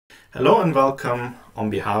Hello and welcome on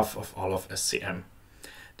behalf of all of SCM.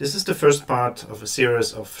 This is the first part of a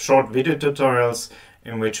series of short video tutorials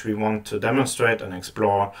in which we want to demonstrate and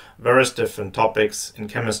explore various different topics in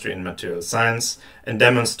chemistry and material science and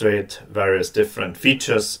demonstrate various different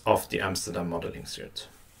features of the Amsterdam modeling suite.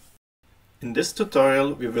 In this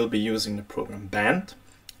tutorial we will be using the program BAND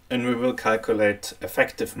and we will calculate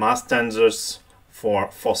effective mass tensors for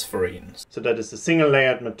phosphorene. So that is a single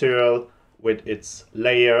layered material with its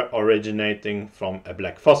layer originating from a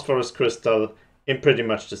black phosphorus crystal in pretty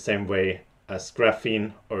much the same way as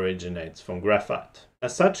graphene originates from graphite.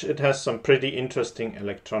 As such, it has some pretty interesting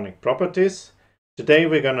electronic properties. Today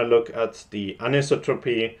we're going to look at the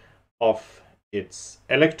anisotropy of its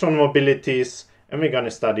electron mobilities, and we're going to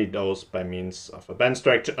study those by means of a band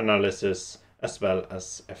structure analysis as well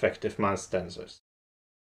as effective mass tensors.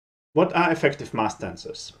 What are effective mass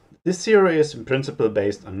tensors? This theory is in principle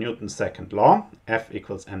based on Newton's second law, F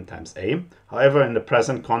equals m times a. However, in the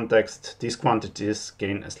present context, these quantities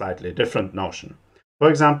gain a slightly different notion. For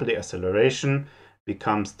example, the acceleration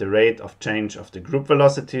becomes the rate of change of the group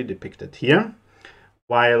velocity depicted here,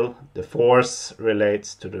 while the force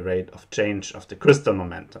relates to the rate of change of the crystal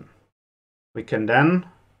momentum. We can then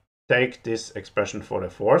take this expression for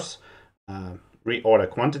the force, reorder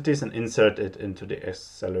quantities and insert it into the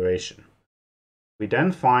acceleration. We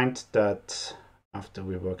then find that after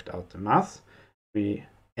we worked out the math, we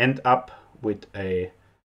end up with a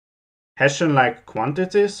Hessian-like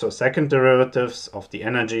quantity, so second derivatives of the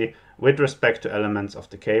energy with respect to elements of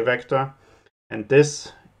the k vector, and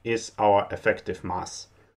this is our effective mass.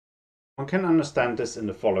 One can understand this in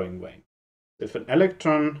the following way. If an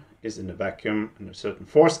electron is in a vacuum and a certain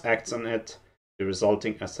force acts on it, the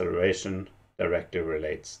resulting acceleration directly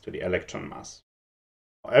relates to the electron mass.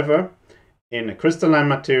 However, in a crystalline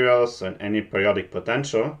material, so in any periodic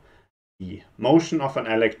potential, the motion of an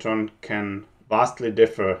electron can vastly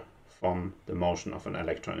differ from the motion of an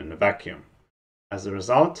electron in a vacuum. As a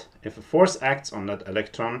result, if a force acts on that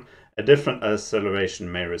electron, a different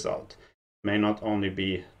acceleration may result. It may not only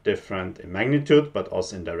be different in magnitude, but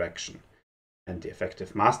also in direction. And the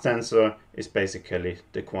effective mass tensor is basically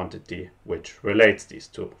the quantity which relates these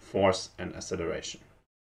two, force and acceleration.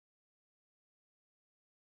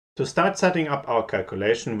 To start setting up our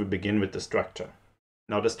calculation, we begin with the structure.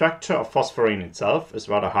 Now, the structure of phosphorene itself is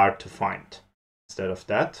rather hard to find. Instead of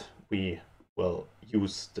that, we will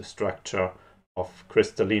use the structure of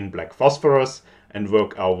crystalline black phosphorus and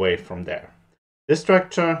work our way from there. This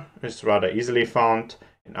structure is rather easily found.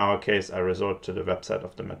 In our case, I resort to the website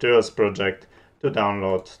of the Materials Project to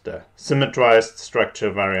download the symmetrized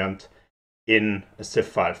structure variant in a ZIF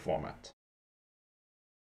file format.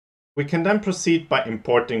 We can then proceed by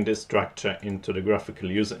importing this structure into the graphical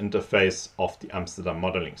user interface of the Amsterdam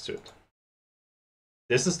modeling suite.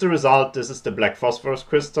 This is the result. This is the black phosphorus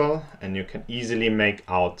crystal, and you can easily make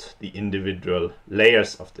out the individual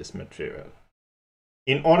layers of this material.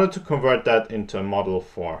 In order to convert that into a model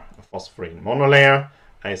for a phosphorene monolayer,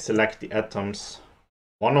 I select the atoms,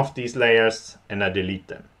 one of these layers, and I delete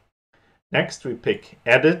them. Next, we pick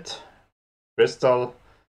Edit, Crystal,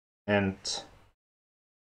 and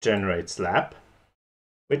Generate Slab,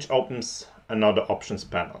 which opens another options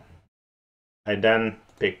panel. I then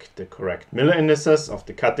pick the correct Miller indices of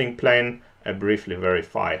the cutting plane. I briefly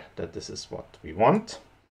verify that this is what we want.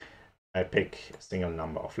 I pick a single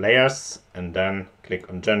number of layers and then click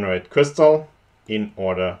on Generate Crystal in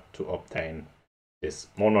order to obtain this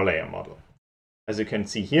monolayer model. As you can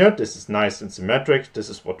see here, this is nice and symmetric. This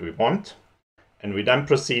is what we want. And we then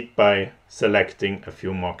proceed by selecting a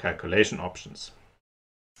few more calculation options.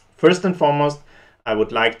 First and foremost, I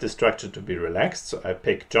would like the structure to be relaxed, so I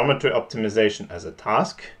pick geometry optimization as a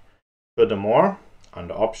task. Furthermore,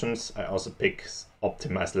 under options, I also pick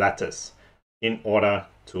optimize lattice in order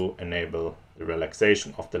to enable the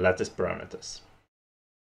relaxation of the lattice parameters.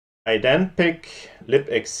 I then pick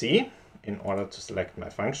libxc in order to select my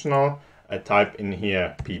functional. I type in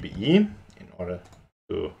here PBE in order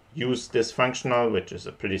to use this functional, which is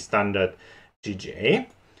a pretty standard GGA.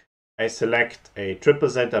 I select a triple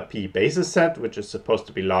zeta p basis set, which is supposed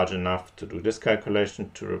to be large enough to do this calculation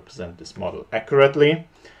to represent this model accurately.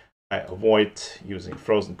 I avoid using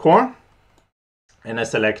frozen core, and I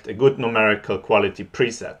select a good numerical quality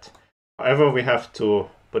preset. However, we have to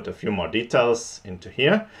put a few more details into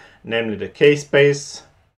here, namely the k-space.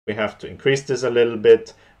 We have to increase this a little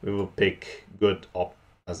bit. We will pick good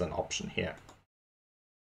as an option here.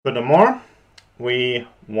 Furthermore, we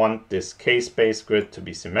want this k-space grid to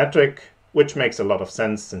be symmetric, which makes a lot of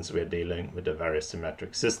sense since we're dealing with a very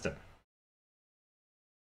symmetric system.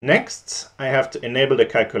 Next, I have to enable the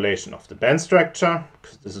calculation of the band structure,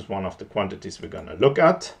 because this is one of the quantities we're going to look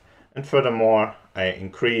at. And furthermore, I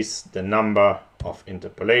increase the number of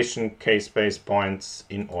interpolation k-space points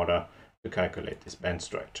in order to calculate this band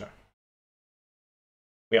structure.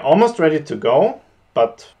 We're almost ready to go,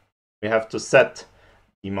 but we have to set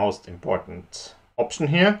the most important option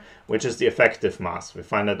here, which is the effective mass. We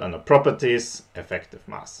find it under Properties, Effective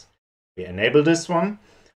Mass. We enable this one.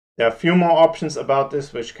 There are a few more options about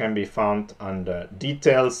this, which can be found under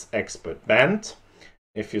Details, Expert Band.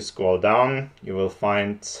 If you scroll down, you will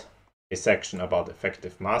find a section about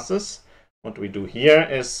effective masses. What we do here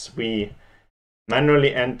is we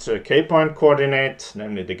manually enter a k-point coordinate,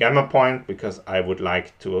 namely the gamma point, because I would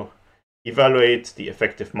like to evaluate the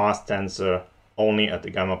effective mass tensor only at the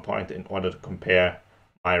gamma point in order to compare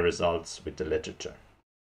my results with the literature.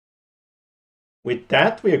 With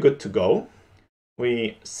that, we are good to go.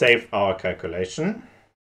 We save our calculation,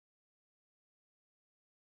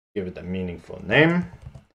 give it a meaningful name,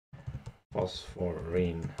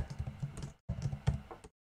 phosphorene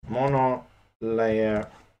monolayer,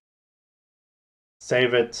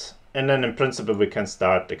 save it, and then in principle we can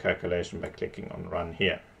start the calculation by clicking on Run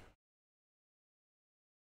here.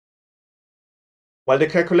 While the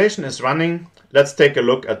calculation is running, let's take a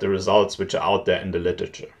look at the results which are out there in the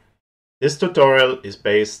literature. This tutorial is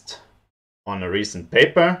based on a recent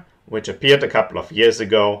paper which appeared a couple of years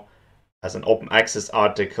ago as an open access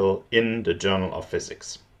article in the Journal of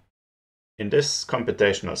Physics. In this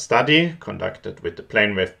computational study conducted with the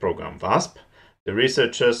plane wave program VASP, the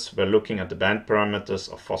researchers were looking at the band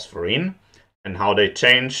parameters of phosphorene and how they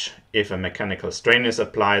change if a mechanical strain is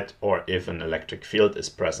applied or if an electric field is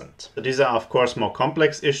present. So these are of course more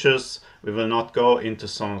complex issues. We will not go into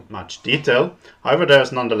so much detail. However, there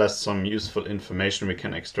is nonetheless some useful information we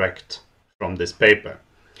can extract from this paper.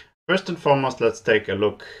 First and foremost, let's take a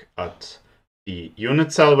look at the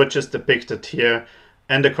unit cell which is depicted here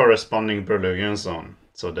and the corresponding Brillouin zone,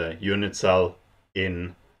 so the unit cell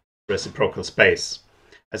in reciprocal space.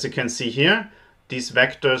 As you can see here, these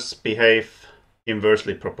vectors behave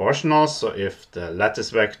inversely proportional, so if the lattice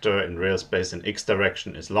vector in real space in x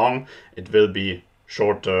direction is long, it will be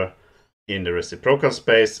shorter in the reciprocal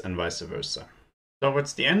space and vice versa.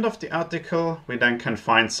 Towards the end of the article, we then can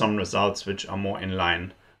find some results which are more in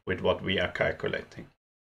line with what we are calculating.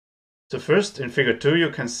 So first, in figure 2, you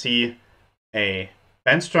can see a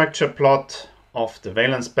band structure plot of the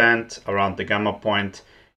valence band around the gamma point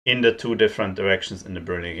in the two different directions in the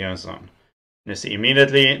Brillouin zone. You see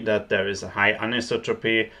immediately that there is a high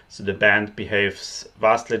anisotropy, so the band behaves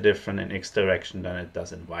vastly different in x direction than it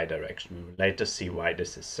does in y direction. We will later see why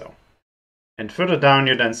this is so. And further down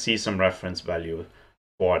you then see some reference value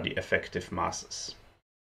for the effective masses.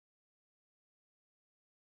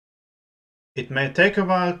 It may take a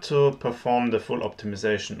while to perform the full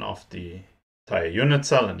optimization of the entire unit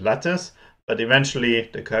cell and lattice, but eventually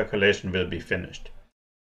the calculation will be finished.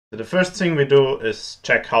 So the first thing we do is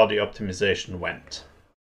check how the optimization went.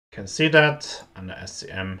 You can see that under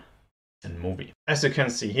SCM and movie. As you can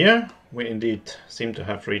see here, we indeed seem to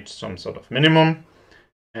have reached some sort of minimum.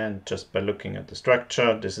 And just by looking at the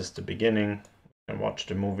structure, this is the beginning. You can watch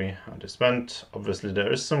the movie how this went. Obviously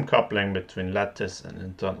there is some coupling between lattice and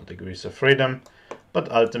internal degrees of freedom,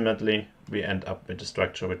 but ultimately we end up with a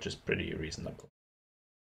structure which is pretty reasonable.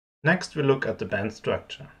 Next we look at the band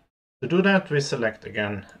structure. To do that, we select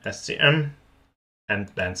again SCM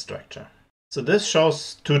and band structure. So this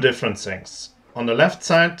shows two different things. On the left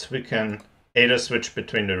side, we can either switch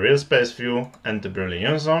between the real space view and the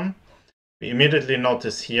Brillouin zone. We immediately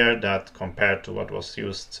notice here that compared to what was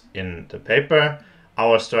used in the paper,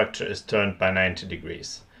 our structure is turned by 90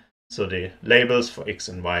 degrees. So the labels for X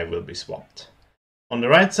and Y will be swapped. On the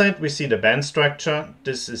right side, we see the band structure.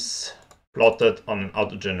 This is plotted on an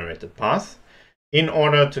auto-generated path. In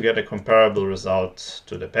order to get a comparable result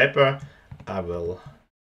to the paper, I will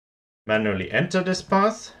manually enter this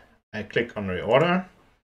path. I click on reorder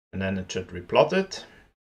and then it should replot it.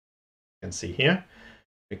 You can see here.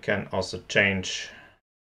 We can also change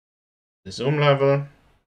the zoom level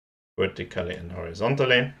vertically and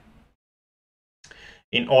horizontally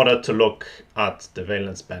in order to look at the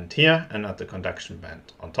valence band here and at the conduction band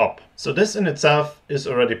on top. So this in itself is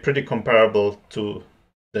already pretty comparable to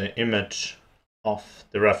the image of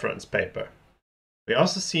the reference paper. We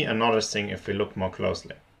also see another thing if we look more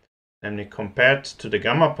closely. Namely, compared to the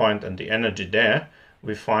gamma point and the energy there,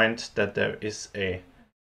 we find that there is a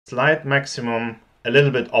slight maximum, a little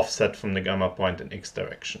bit offset from the gamma point in x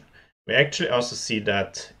direction. We actually also see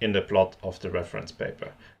that in the plot of the reference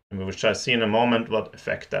paper, and we shall see in a moment what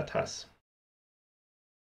effect that has.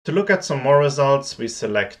 To look at some more results, we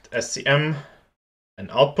select SCM and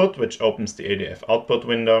output, which opens the ADF output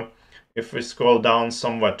window. If we scroll down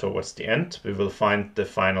somewhere towards the end, we will find the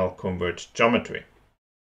final converged geometry.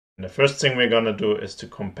 And the first thing we're going to do is to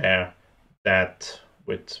compare that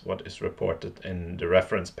with what is reported in the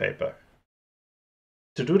reference paper.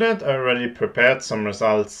 To do that, I already prepared some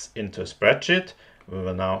results into a spreadsheet. We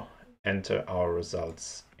will now enter our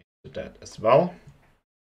results into that as well.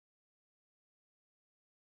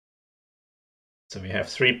 So we have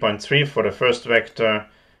 3.3 for the first vector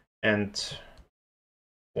and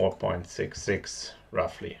 4.66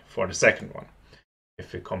 roughly for the second one.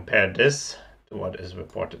 If we compare this to what is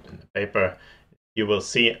reported in the paper, you will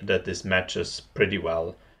see that this matches pretty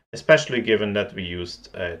well, especially given that we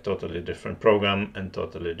used a totally different program and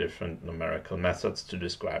totally different numerical methods to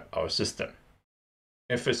describe our system.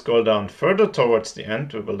 If we scroll down further towards the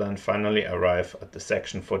end, we will then finally arrive at the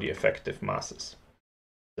section for the effective masses.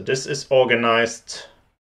 So this is organized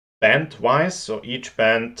band-wise, so each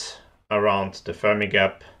band around the Fermi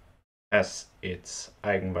gap has its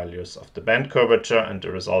eigenvalues of the band curvature and the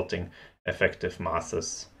resulting effective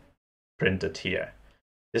masses printed here.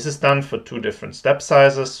 This is done for two different step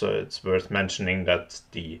sizes, so it's worth mentioning that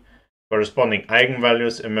the corresponding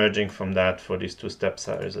eigenvalues emerging from that for these two step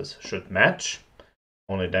sizes should match.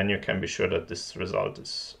 Only then you can be sure that this result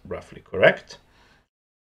is roughly correct.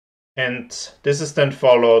 And this is then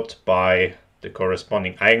followed by the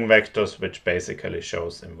corresponding eigenvectors, which basically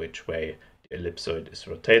shows in which way the ellipsoid is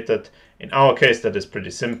rotated. In our case, that is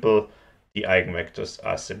pretty simple. The eigenvectors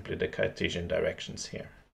are simply the Cartesian directions here.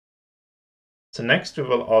 So next we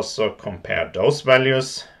will also compare those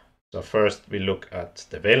values. So first we look at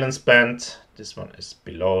the valence band. This one is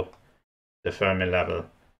below the Fermi level.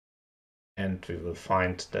 And we will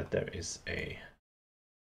find that there is a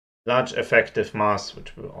large effective mass,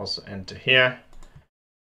 which will also enter here,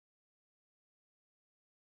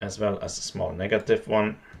 as well as a small negative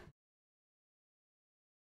one.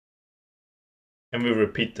 And we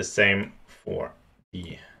repeat the same for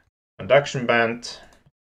the conduction band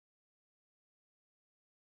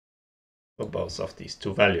for both of these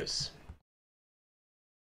two values.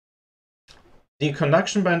 The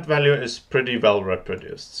conduction band value is pretty well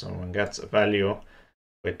reproduced, so one gets a value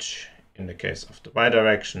which in the case of the y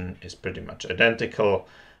direction is pretty much identical.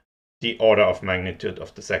 The order of magnitude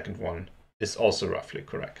of the second one is also roughly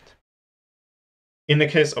correct. In the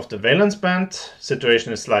case of the valence band,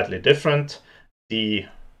 situation is slightly different. The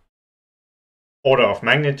order of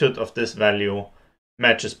magnitude of this value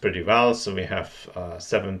matches pretty well, so we have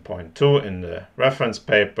 7.2 in the reference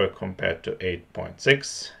paper compared to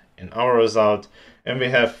 8.6 in our result, and we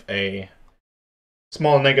have a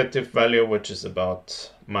small negative value which is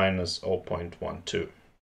about minus 0.12.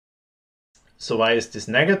 So why is this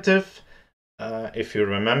negative? If you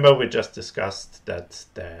remember, we just discussed that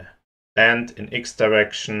the band in x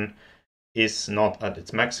direction is not at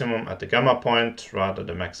its maximum at the gamma point, rather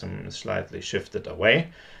the maximum is slightly shifted away,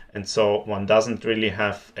 and so one doesn't really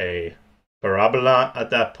have a parabola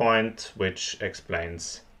at that point, which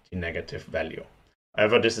explains the negative value.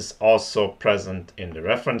 However, this is also present in the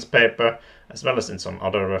reference paper as well as in some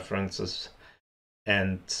other references,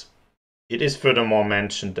 and it is furthermore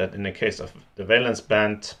mentioned that in the case of the valence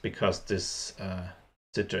band, because this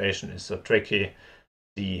situation is so tricky,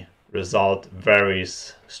 the result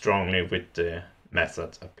varies strongly with the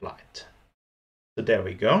method applied. So there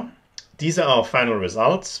we go. These are our final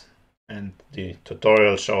results, and the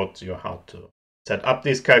tutorial showed you how to set up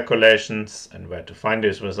these calculations and where to find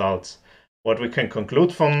these results. What we can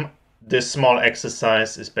conclude from this small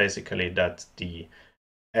exercise is basically that the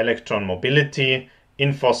electron mobility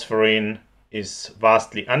in phosphorene is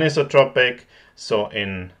vastly anisotropic. So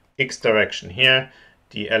in x direction here,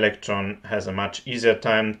 the electron has a much easier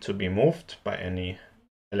time to be moved by any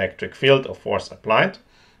electric field or force applied,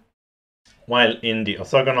 while in the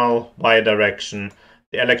orthogonal y direction,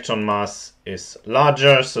 the electron mass is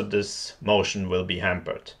larger, so this motion will be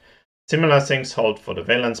hampered. Similar things hold for the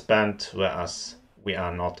valence band, whereas we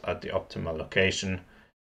are not at the optimal location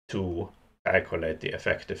to calculate the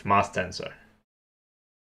effective mass tensor.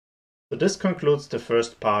 So this concludes the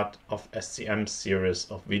first part of SCM's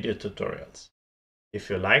series of video tutorials. If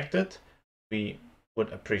you liked it, we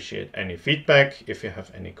would appreciate any feedback. If you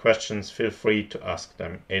have any questions, feel free to ask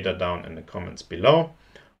them either down in the comments below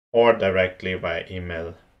or directly via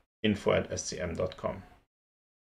email info@scm.com.